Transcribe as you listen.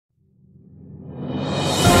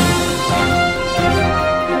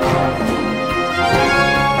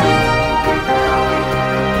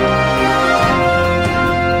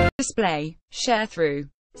display. Sharethrough.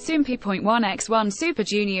 Soompi.1x1 Super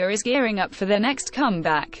Junior is gearing up for their next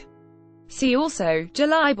comeback. See also,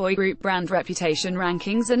 July boy group brand reputation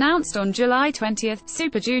rankings announced on July 20.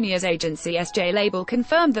 Super Junior's agency SJ Label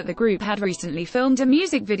confirmed that the group had recently filmed a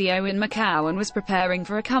music video in Macau and was preparing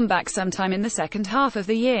for a comeback sometime in the second half of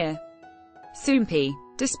the year. Soompi.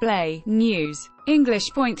 Display. News.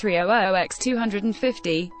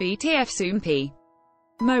 English.300x250, BTF Soompi.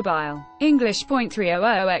 Mobile.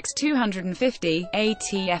 English.300x250,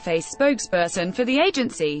 ATFA spokesperson for the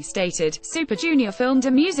agency stated, Super Junior filmed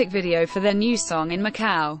a music video for their new song in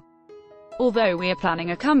Macau. Although we are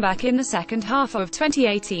planning a comeback in the second half of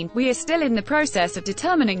 2018, we are still in the process of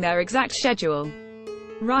determining their exact schedule.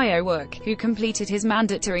 Ryeowook, who completed his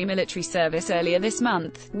mandatory military service earlier this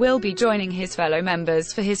month, will be joining his fellow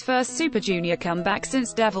members for his first Super Junior comeback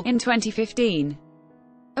since Devil in 2015.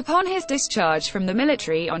 Upon his discharge from the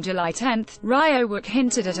military on July 10, Ryeowook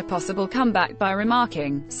hinted at a possible comeback by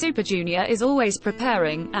remarking, Super Junior is always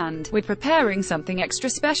preparing, and we're preparing something extra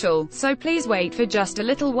special, so please wait for just a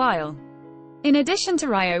little while. In addition to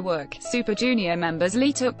Ryeowook, Super Junior members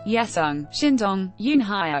Lee Tuk, Yesung, Shindong, Yoon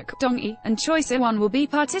Hyuk, Dong-e, and Choi Se-won will be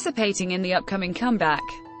participating in the upcoming comeback.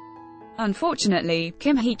 Unfortunately,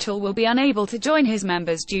 Kim Heechul will be unable to join his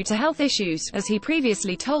members due to health issues, as he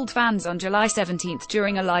previously told fans on July 17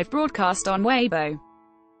 during a live broadcast on Weibo.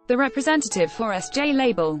 The representative for SJ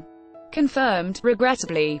Label confirmed,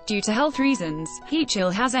 regrettably, due to health reasons,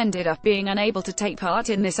 Heechul has ended up being unable to take part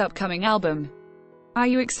in this upcoming album. Are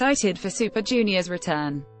you excited for Super Junior's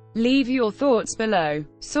return? Leave your thoughts below.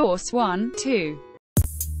 Source 1, 2.